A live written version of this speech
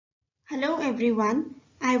Hello everyone,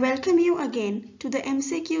 I welcome you again to the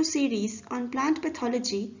MCQ series on plant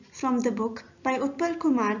pathology from the book by Utpal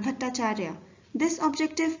Kumar Bhattacharya. This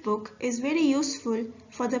objective book is very useful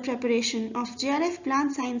for the preparation of Jrf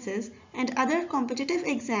plant sciences and other competitive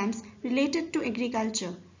exams related to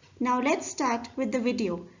agriculture. Now let's start with the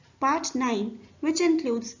video, part 9, which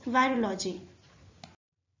includes virology.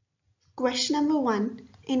 Question number 1.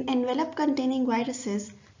 In envelope containing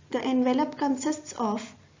viruses, the envelope consists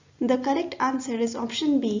of. The correct answer is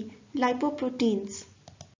option B, lipoproteins.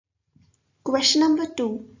 Question number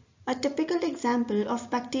 2. A typical example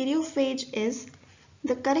of bacteriophage is.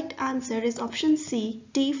 The correct answer is option C,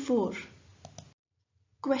 T4.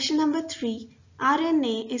 Question number 3.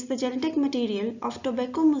 RNA is the genetic material of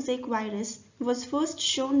tobacco mosaic virus was first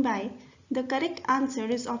shown by. The correct answer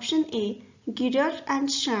is option A, Jrf and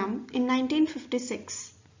Srf in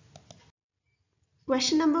 1956.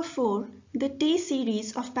 Question number 4. The T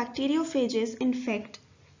series of bacteriophages infect.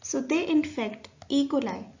 So they infect E.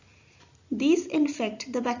 coli. These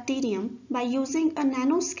infect the bacterium by using a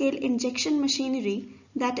nanoscale injection machinery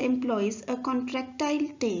that employs a contractile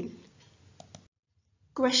tail.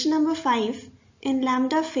 Question number 5. In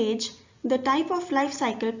lambda phage, the type of life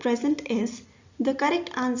cycle present is. The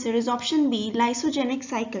correct answer is option B, lysogenic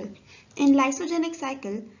cycle. In lysogenic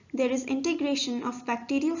cycle, there is integration of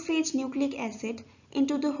bacteriophage nucleic acid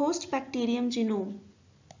into the host bacterium genome.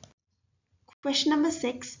 Question number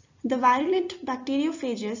 6. The virulent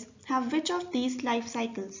bacteriophages have which of these life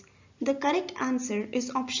cycles? The correct answer is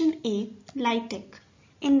option A, lytic.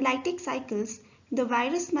 In lytic cycles, the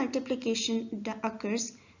virus multiplication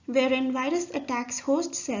occurs wherein virus attacks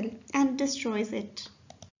host cell and destroys it.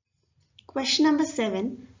 Question number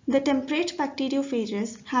 7. The temperate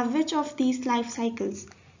bacteriophages have which of these life cycles?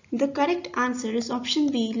 The correct answer is option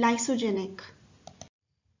B, lysogenic.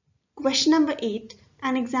 Question number 8.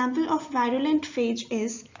 An example of virulent phage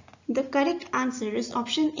is. The correct answer is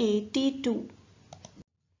option A, T2.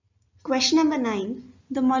 Question number 9.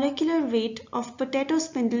 The molecular weight of potato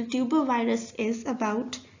spindle tuber virus is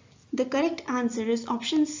about. The correct answer is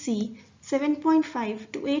option C,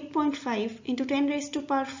 7.5 to 8.5 into 10 raised to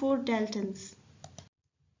power 4 daltons.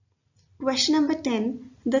 Question number 10.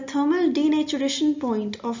 The thermal denaturation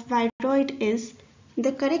point of viroid is.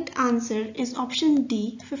 The correct answer is option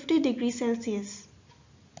D, 50 degrees Celsius.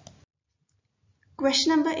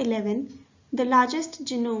 Question number 11. The largest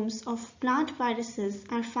genomes of plant viruses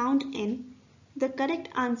are found in. The correct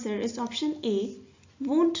answer is option A,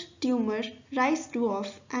 wound tumor, rice dwarf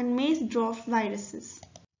and maize dwarf viruses.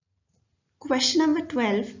 Question number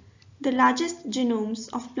 12. The largest genomes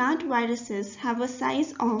of plant viruses have a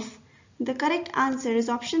size of. The correct answer is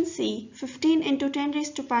option C, 15 into 10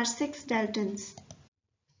 raised to power 6 daltons.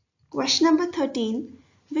 Question number 13.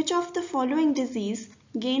 Which of the following disease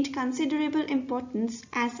gained considerable importance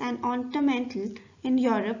as an ornamental in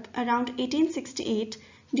Europe around 1868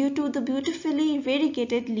 due to the beautifully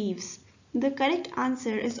variegated leaves? The correct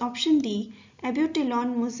answer is option D,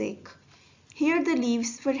 abutilon mosaic. Here the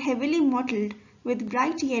leaves were heavily mottled with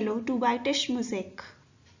bright yellow to whitish mosaic.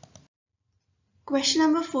 Question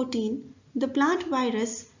number 14. The plant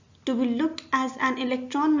virus to be looked as an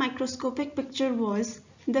electron microscopic picture was.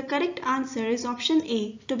 The correct answer is option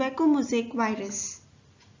A, tobacco mosaic virus.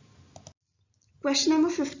 Question number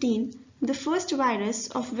 15. The first virus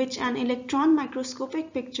of which an electron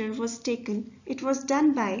microscopic picture was taken, it was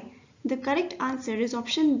done by. The correct answer is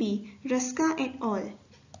option B, Ruska et al.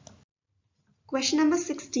 Question number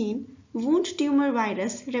 16. Wound tumor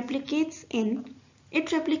virus replicates in. It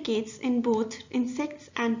replicates in both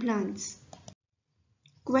insects and plants.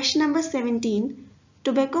 Question number 17.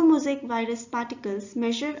 Tobacco mosaic virus particles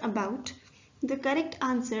measure about. The correct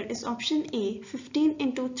answer is option A, 15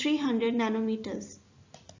 into 300 nanometers.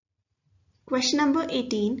 Question number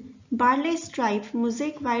 18. Barley stripe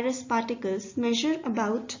mosaic virus particles measure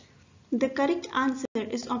about. The correct answer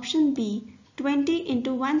is option B, 20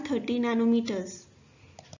 into 130 nanometers.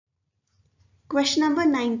 Question number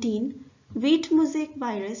 19. Wheat mosaic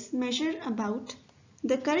virus measure about.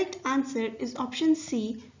 The correct answer is option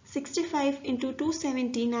C, 65 into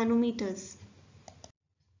 270 nanometers.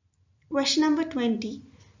 Question number 20.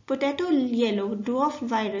 Potato yellow dwarf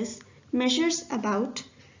virus measures about.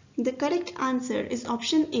 The correct answer is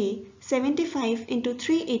option A, 75 into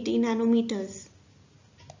 380 nanometers.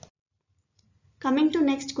 Coming to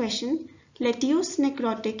next question. Lettuce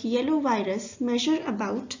necrotic yellow virus measure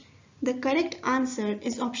about. The correct answer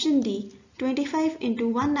is option D, 25 into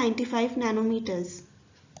 195 nanometers.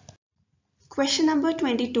 Question number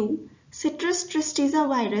 22. Citrus tristeza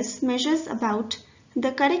virus measures about.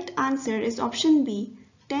 The correct answer is option B,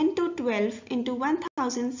 10 to 12 into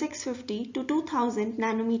 1650 to 2000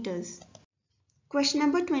 nanometers. Question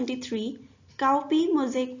number 23. Cowpea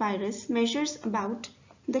mosaic virus measures about.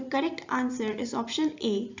 The correct answer is option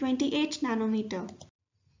A, 28 nanometer.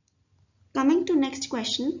 Coming to next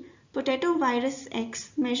question. Potato virus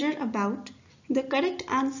X measure about. The correct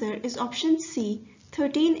answer is option C,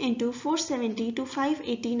 13 into 470 to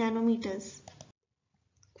 580 nanometers.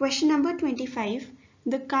 Question number 25.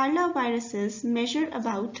 The Carla viruses measure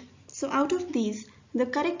about. So out of these, the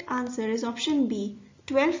correct answer is option B,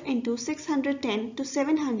 12 into 610 to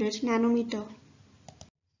 700 nanometer.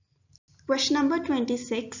 Question number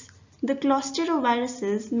 26. The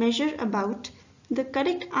Clostridoviruses measure about. The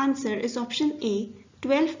correct answer is option A,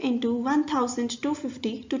 12 into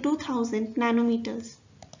 1250 to 2000 nanometers.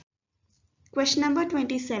 Question number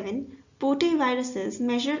 27. Poteviruses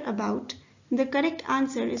measure about. The correct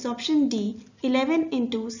answer is option D, 11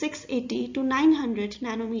 into 680 to 900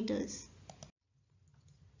 nanometers.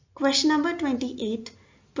 Question number 28.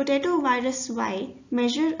 Potato virus Y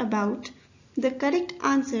measure about. The correct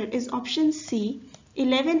answer is option C,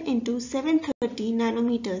 11 into 730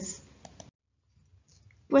 nanometers.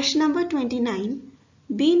 Question number 29.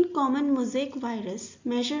 Bean common mosaic virus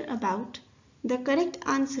measure about. The correct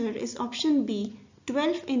answer is option B,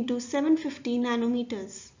 12 into 750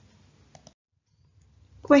 nanometers.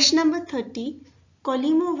 Question number 30.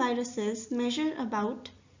 Colimoviruses measure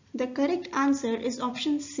about. The correct answer is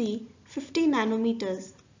option C, 50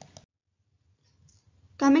 nanometers.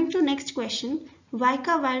 Coming to next question.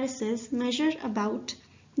 Zika viruses measure about.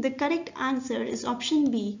 The correct answer is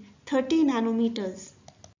option B, 30 nanometers.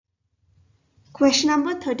 Question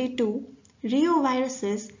number 32.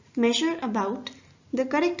 Reoviruses measure about. The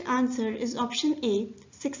correct answer is option A,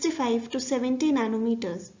 65 to 70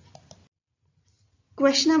 nanometers.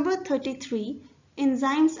 Question number 33.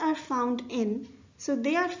 Enzymes are found in. So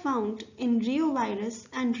they are found in reovirus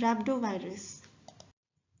and rhabdovirus.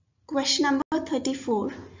 Question number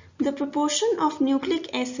 34. The proportion of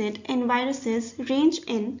nucleic acid in viruses range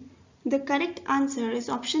in. The correct answer is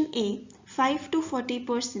option A, 5 to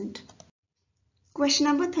 40%. Question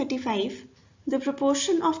number 35. The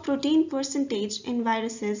proportion of protein percentage in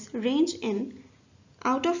viruses range in.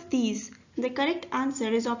 Out of these, the correct answer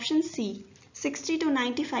is option C, 60 to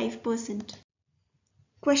 95%.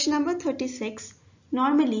 Question number 36.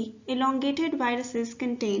 Normally, elongated viruses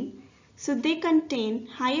contain. So they contain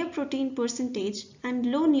higher protein percentage and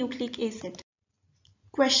low nucleic acid.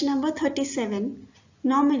 Question number 37.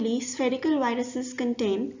 Normally, spherical viruses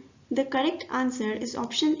contain. The correct answer is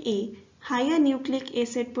option A, higher nucleic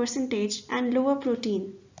acid percentage and lower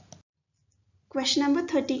protein. Question number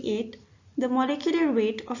 38. The molecular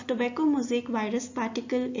weight of tobacco mosaic virus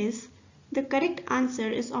particle is. The correct answer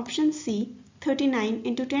is option C, 39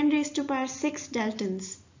 into 10 raised to power 6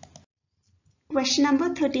 daltons. Question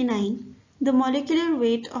number 39. The molecular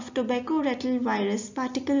weight of tobacco retrovirus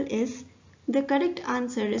particle is. The correct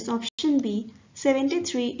answer is option B,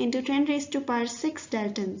 73 into 10 raised to power 6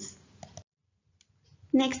 daltons.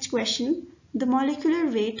 Next question. The molecular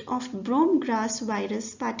weight of brome grass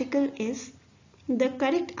virus particle is. The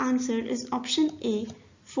correct answer is option A,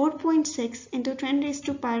 4.6 into 10 raised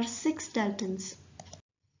to power 6 daltons.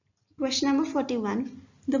 Question number 41.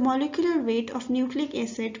 The molecular weight of nucleic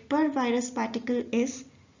acid per virus particle is.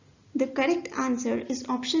 The correct answer is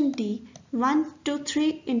option D, 1 to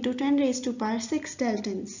 3 into 10 raised to power 6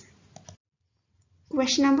 daltons.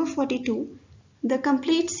 Question number 42. The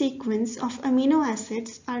complete sequence of amino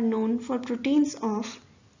acids are known for proteins of.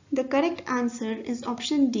 The correct answer is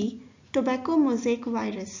option D, tobacco mosaic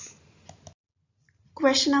virus.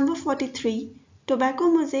 Question number 43. Tobacco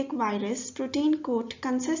mosaic virus protein coat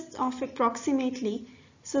consists of approximately.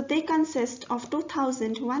 So they consist of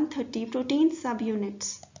 2130 protein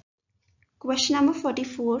subunits. Question number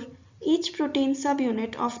 44. Each protein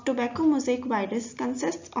subunit of tobacco mosaic virus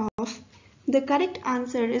consists of. The correct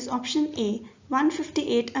answer is option A,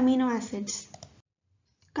 158 amino acids.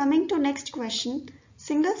 Coming to next question.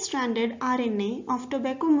 Single-stranded RNA of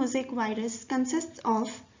tobacco mosaic virus consists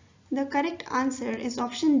of. The correct answer is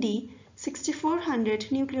option D, 6400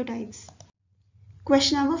 nucleotides.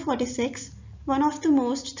 Question number 46. One of the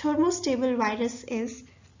most thermostable virus is.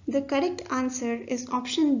 The correct answer is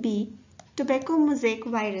option B, tobacco mosaic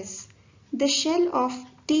virus. The shell of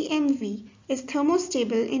TMV is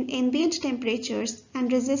thermostable in ambient temperatures and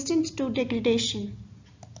resistant to degradation.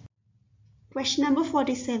 Question number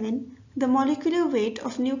 47. The molecular weight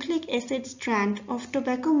of nucleic acid strand of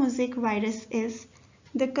tobacco mosaic virus is.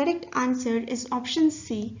 The correct answer is option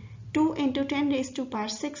C, 2 into 10 raised to power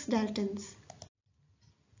 6 daltons.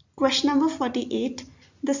 Question number 48.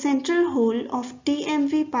 The central hole of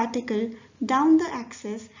TMV particle down the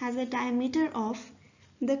axis has a diameter of,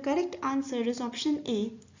 the correct answer is option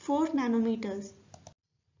A, 4 nanometers.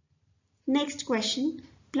 Next question,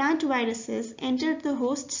 plant viruses enter the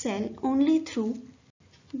host cell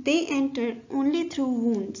they enter only through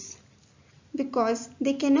wounds because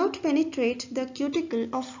they cannot penetrate the cuticle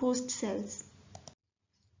of host cells.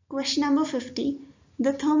 Question number 50.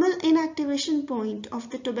 The thermal inactivation point of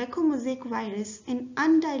the tobacco mosaic virus in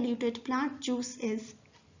undiluted plant juice is,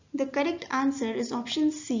 the correct answer is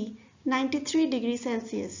option C, 93 degrees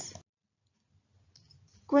Celsius.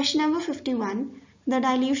 Question number 51. The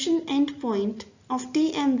dilution endpoint of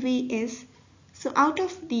TMV is, so out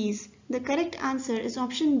of these, the correct answer is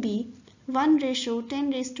option B,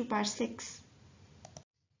 1:10⁻⁶.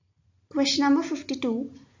 Question number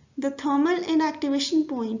 52. The thermal inactivation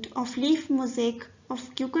point of leaf mosaic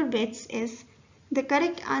of cucurbits is, the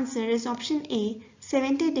correct answer is option A,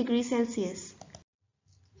 70 degrees Celsius.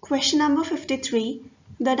 Question number 53.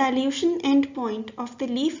 The dilution endpoint of the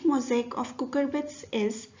leaf mosaic of cucurbits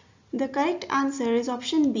is, the correct answer is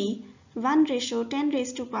option B,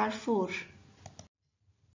 1:10⁴.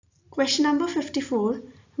 Question number 54.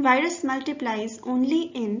 Virus multiplies only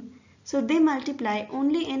in, so they multiply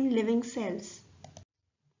only in living cells.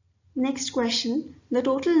 Next question. The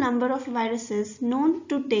total number of viruses known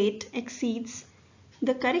to date exceeds,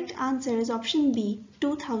 the correct answer is option B,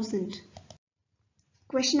 2000.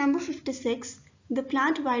 Question number 56. The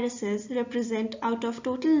plant viruses represent out of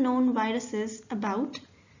total known viruses about,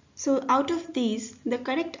 so out of these, the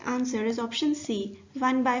correct answer is option C,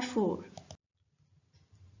 1/4.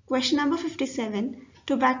 Question number 57.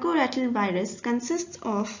 Tobacco rattle virus consists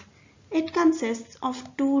of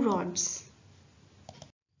 2 rods.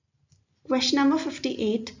 Question number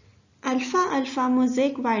 58. Alpha-alpha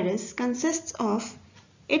mosaic virus consists of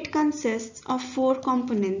 4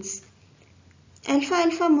 components.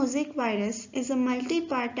 Alpha-alpha mosaic virus is a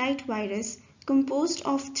multipartite virus composed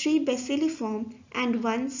of 3 bacilliform and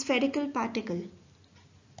 1 spherical particle.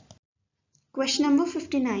 Question number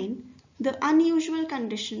 59. The unusual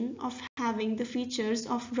condition of having the features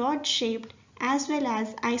of rod-shaped as well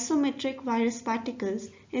as isometric virus particles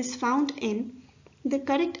is found in, the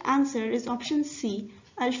correct answer is option C,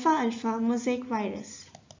 alpha-alpha mosaic virus.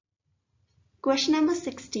 Question number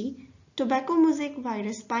 60. Tobacco mosaic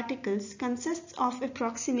virus particles consists of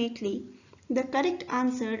approximately, the correct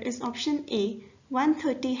answer is option A,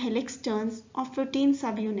 130 helix turns of protein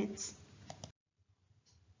subunits.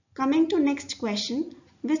 Coming to next question,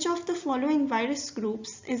 which of the following virus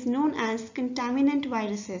groups is known as contaminant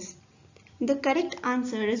viruses? The correct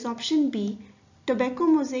answer is option B, tobacco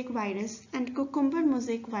mosaic virus and cucumber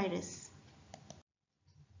mosaic virus.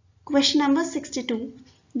 Question number 62.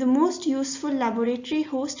 The most useful laboratory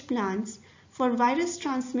host plants for virus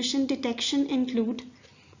transmission detection include,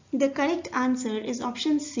 the correct answer is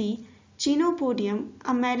option C, Chenopodium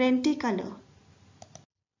amaranticolor.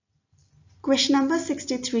 Question number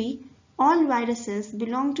 63. All viruses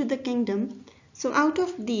belong to the kingdom, so out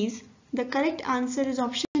of these, the correct answer is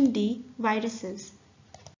option D, viruses.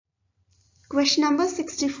 Question number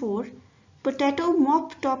 64. Potato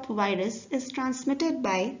mop top virus is transmitted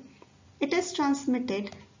by, it is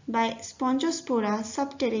transmitted by Spongospora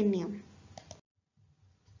subterraneum.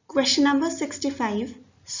 Question number 65.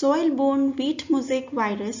 Soil-borne wheat mosaic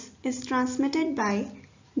virus is transmitted by,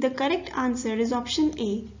 the correct answer is option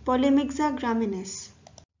A, Polymyxa graminis.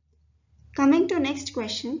 Coming to next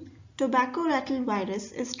question, tobacco rattle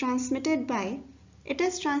virus is transmitted by, it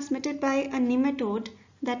is transmitted by a nematode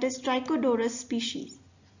that is Trichodorus species.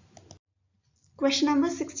 Question number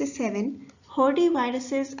 67. Hardy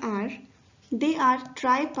viruses are, they are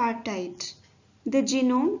tripartite. The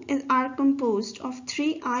genome are composed of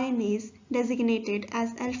 3 RNAs designated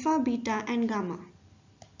as alpha, beta and gamma.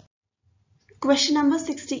 Question number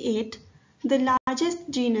 68. The largest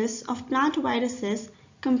genus of plant viruses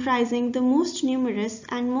comprising the most numerous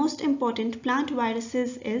and most important plant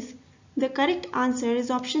viruses is, the correct answer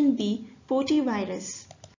is option B, Potyvirus.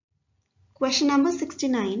 Question number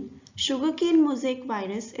 69. Sugarcane mosaic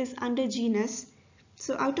virus is under genus,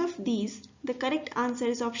 so out of these, the correct answer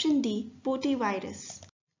is option D, Potyvirus.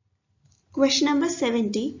 Question number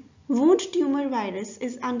 70. Wound tumor virus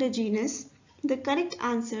is under genus, the correct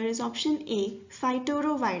answer is option A,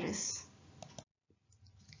 Phytorovirus.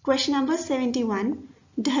 Question number 71.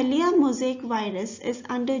 Dahlia mosaic virus is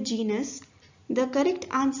under genus, the correct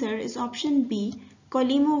answer is option B,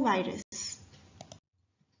 Colemovirus.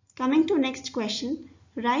 Coming to next question,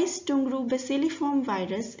 rice tungru bacilliform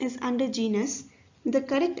virus is under genus, the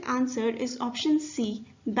correct answer is option C,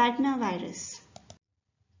 Badna virus.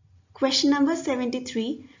 Question number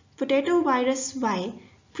 73. Potato virus Y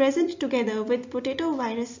present together with potato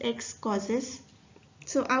virus X causes.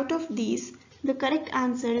 So out of these, the correct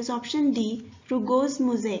answer is option D, rugose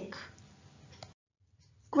mosaic.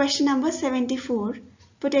 Question number 74.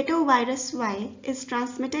 Potato virus Y is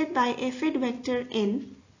transmitted by aphid vector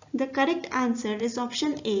in. The correct answer is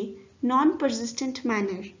option A, non-persistent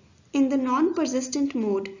manner. In the non-persistent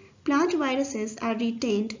mode, plant viruses are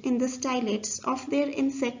retained in the stylettes of their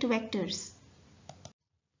insect vectors.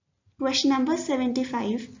 Question number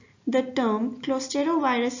 75. The term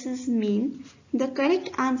clostridoviruses mean. The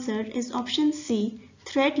correct answer is option C,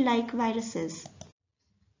 thread-like viruses.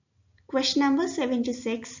 Question number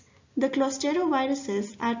 76. The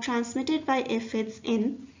clostridoviruses are transmitted by aphids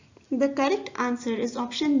in. The correct answer is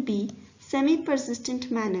option B,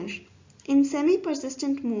 semi-persistent manner. In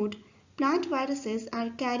semi-persistent mode, plant viruses are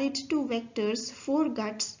carried to vectors,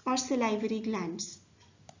 foreguts or salivary glands.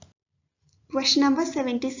 Question number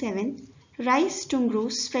 77. Rice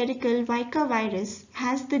tungru spherical Zika virus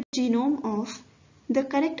has the genome of. The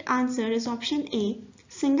correct answer is option A,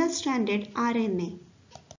 single-stranded RNA.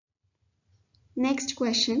 Next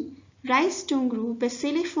question. Rice tungru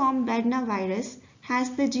bacilliform badnavirus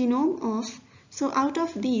has the genome of. So out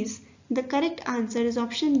of these, the correct answer is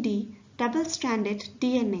option D, double-stranded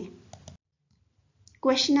DNA.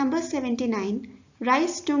 Question number 79.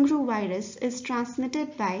 Rice tungru virus is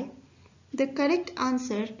transmitted by. The correct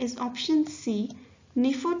answer is option C,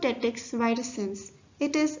 Nyphotetix virusens.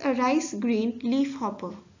 It is a rice green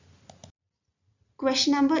leafhopper.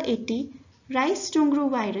 Question number 80. Rice tungru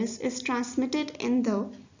virus is transmitted in the.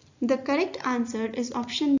 The correct answer is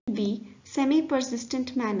option B,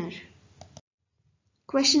 semi-persistent manner.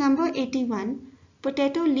 Question number 81.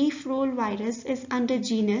 Potato leaf roll virus is under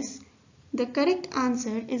genus. The correct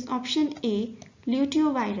answer is option A,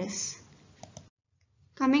 luteovirus.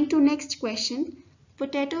 Coming to next question.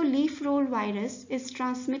 Potato leaf roll virus is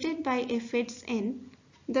transmitted by aphids in.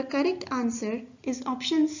 The correct answer is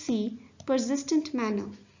option C, persistent manner.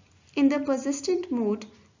 In the persistent mode,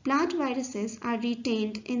 plant viruses are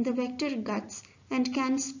retained in the vector guts and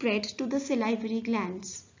can spread to the salivary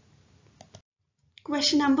glands.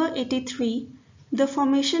 Question number 83. The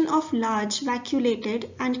formation of large vacuolated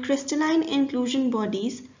and crystalline inclusion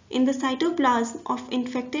bodies in the cytoplasm of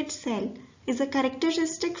infected cell is a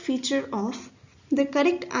characteristic feature of. The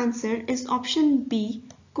correct answer is option B,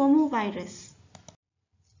 comovirus.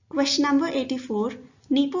 Question number 84.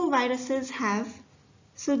 Nipoviruses have.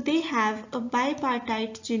 So they have a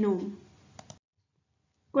bipartite genome.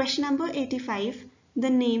 Question number 85. The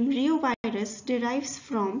name reovirus derives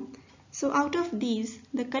from. So out of these,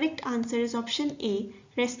 the correct answer is option A,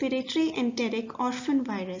 respiratory enteric orphan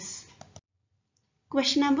virus.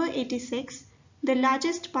 Question number 86. The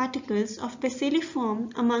largest particles of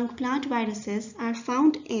bacilliform among plant viruses are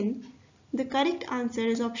found in. The correct answer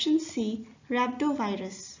is option C,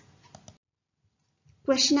 rhabdovirus.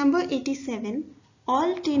 Question number 87.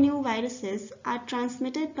 All tenuviruses are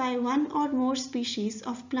transmitted by one or more species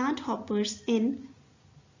of plant hoppers in.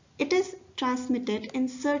 It is transmitted in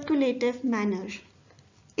circulative manner.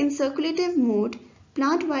 In circulative mode,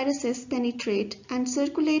 plant viruses penetrate and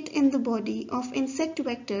circulate in the body of insect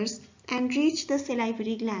vectors and reach the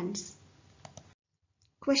salivary glands.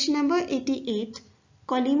 Question number 88.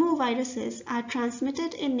 Colemoviruses are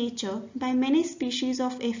transmitted in nature by many species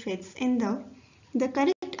of aphids in the. The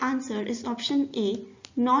correct answer is option A,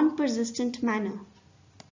 non-persistent manner.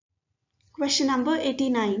 Question number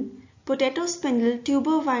 89. Potato spindle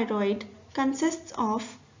tuberviroid consists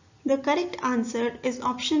of. The correct answer is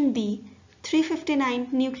option B, 359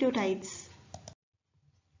 nucleotides.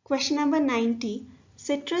 Question number 90.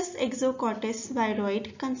 Citrus exocotis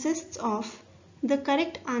viroid consists of. The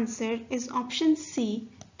correct answer is option C,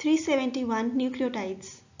 371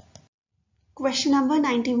 nucleotides. Question number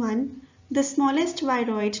 91. The smallest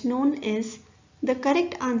viroid known is. The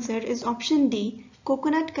correct answer is option D,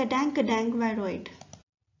 coconut kadang kadang viroid.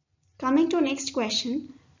 Coming to next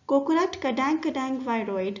question. Coconut kadang kadang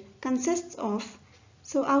viroid consists of.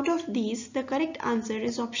 So out of these, the correct answer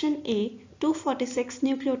is option A, 246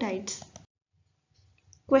 nucleotides.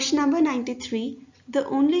 Question number 93. The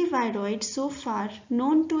only viroid so far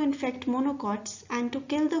known to infect monocots and to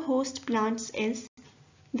kill the host plants is.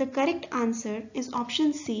 The correct answer is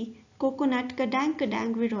option C, coconut kadang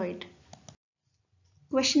kadang viroid.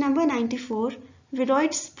 Question number 94.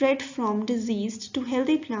 Viroids spread from diseased to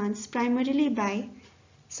healthy plants primarily by.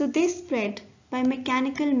 So they spread by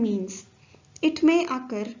mechanical means. It may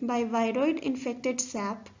occur by viroid infected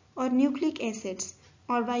sap or nucleic acids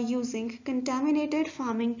or by using contaminated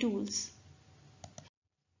farming tools.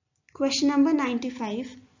 Question number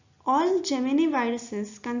 95. All Gemini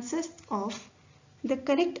viruses consist of, the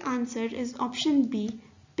correct answer is option B,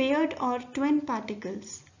 paired or twin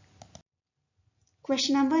particles.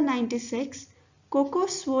 Question number 96. Cocoa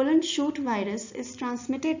swollen shoot virus is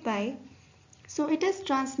transmitted by, so it is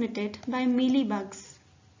transmitted by mealybugs.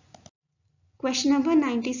 Question number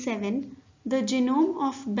 97. The genome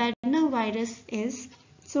of Bednar virus is,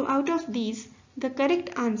 so out of these, the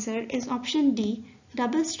correct answer is option D,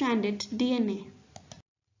 double-stranded DNA.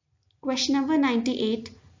 Question number 98.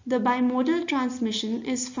 The bimodal transmission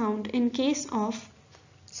is found in case of,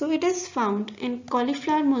 so it is found in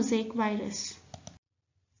cauliflower mosaic virus.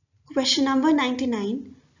 Question number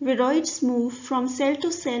 99. Viroids move from cell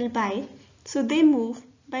to cell by, so they move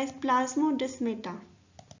by plasmodesmata.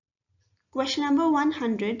 Question number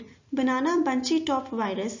 100. Banana bunchy top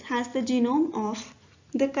virus has the genome of,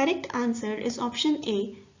 the correct answer is option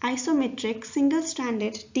A, isometric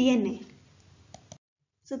single-stranded DNA.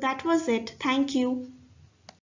 So that was it. Thank you.